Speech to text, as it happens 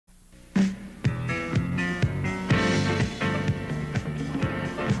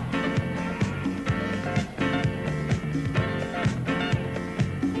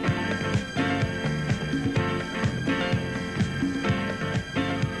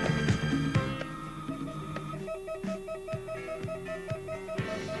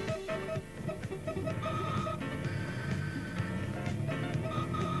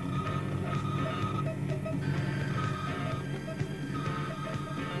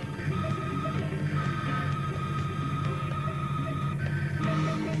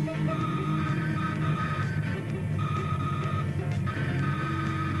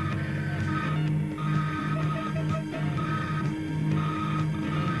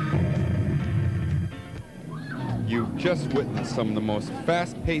just witnessed some of the most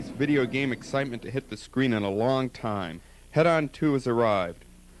fast-paced video game excitement to hit the screen in a long time. Head-On 2 has arrived.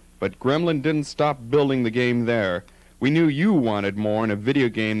 But Gremlin didn't stop building the game there. We knew you wanted more in a video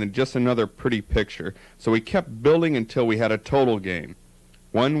game than just another pretty picture, so we kept building until we had a total game.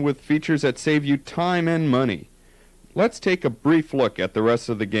 One with features that save you time and money. Let's take a brief look at the rest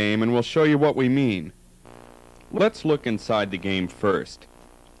of the game and we'll show you what we mean. Let's look inside the game first.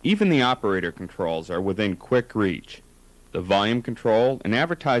 Even the operator controls are within quick reach. The volume control and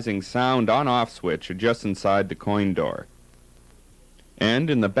advertising sound on-off switch are just inside the coin door. And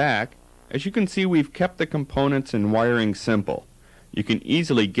in the back, as you can see, we've kept the components and wiring simple. You can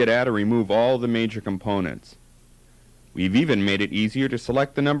easily get at or remove all the major components. We've even made it easier to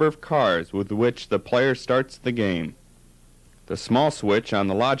select the number of cars with which the player starts the game. The small switch on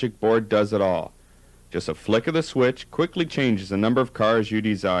the logic board does it all. Just a flick of the switch quickly changes the number of cars you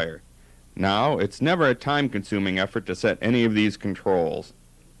desire. Now, it's never a time-consuming effort to set any of these controls.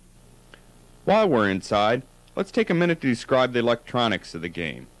 While we're inside, let's take a minute to describe the electronics of the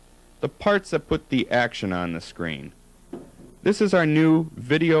game. The parts that put the action on the screen. This is our new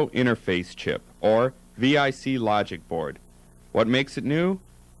Video Interface Chip, or VIC logic board. What makes it new?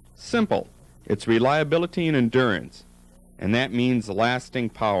 Simple. It's reliability and endurance. And that means lasting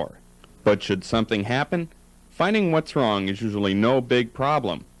power. But should something happen, finding what's wrong is usually no big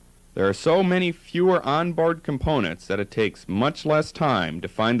problem. There are so many fewer onboard components that it takes much less time to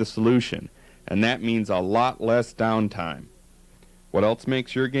find the solution, and that means a lot less downtime. What else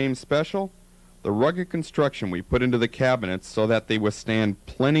makes your game special? The rugged construction we put into the cabinets so that they withstand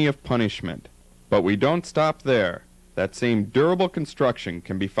plenty of punishment. But we don't stop there. That same durable construction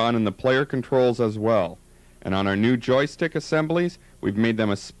can be found in the player controls as well. And on our new joystick assemblies, we've made them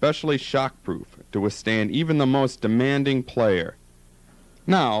especially shockproof to withstand even the most demanding player.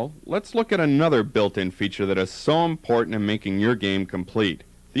 Now, let's look at another built-in feature that is so important in making your game complete,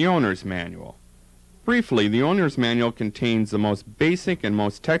 the owner's manual. Briefly, the owner's manual contains the most basic and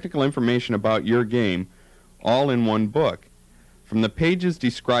most technical information about your game, all in one book. From the pages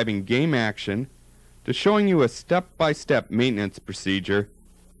describing game action, to showing you a step-by-step maintenance procedure,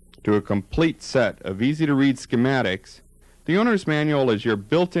 to a complete set of easy-to-read schematics, the owner's manual is your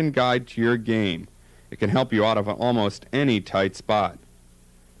built-in guide to your game. It can help you out of almost any tight spot.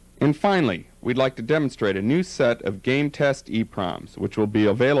 And finally, we'd like to demonstrate a new set of game test EPROMs, which will be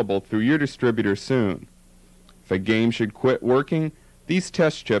available through your distributor soon. If a game should quit working, these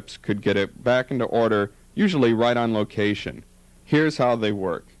test chips could get it back into order, usually right on location. Here's how they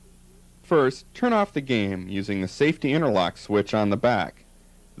work. First, turn off the game using the safety interlock switch on the back.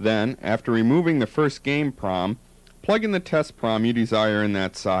 Then, after removing the first game PROM, plug in the test PROM you desire in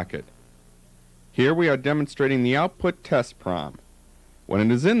that socket. Here we are demonstrating the output test PROM. When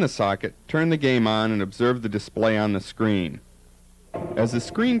it is in the socket, turn the game on and observe the display on the screen. As the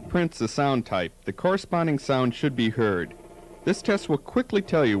screen prints the sound type, the corresponding sound should be heard. This test will quickly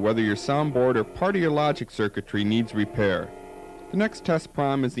tell you whether your soundboard or part of your logic circuitry needs repair. The next test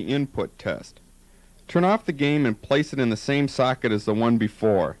PROM is the input test. Turn off the game and place it in the same socket as the one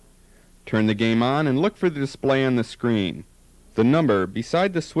before. Turn the game on and look for the display on the screen. The number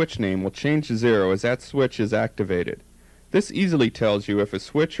beside the switch name will change to 0 as that switch is activated. This easily tells you if a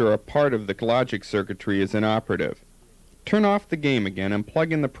switch or a part of the logic circuitry is inoperative. Turn off the game again and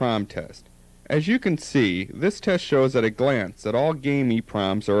plug in the PROM test. As you can see, this test shows at a glance that all game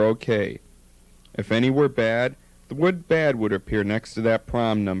EPROMs are okay. If any were bad, the word bad would appear next to that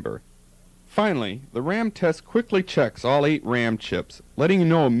PROM number. Finally, the RAM test quickly checks all 8 RAM chips, letting you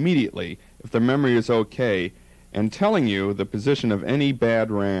know immediately if the memory is okay and telling you the position of any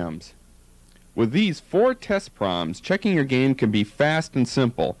bad RAMs. With these 4 test PROMs, checking your game can be fast and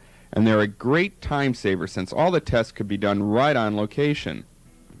simple, and they're a great time saver since all the tests could be done right on location.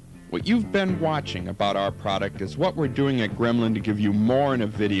 What you've been watching about our product is what we're doing at Gremlin to give you more in a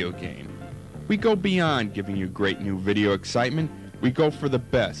video game. We go beyond giving you great new video excitement. We go for the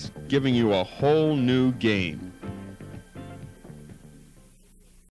best, giving you a whole new game.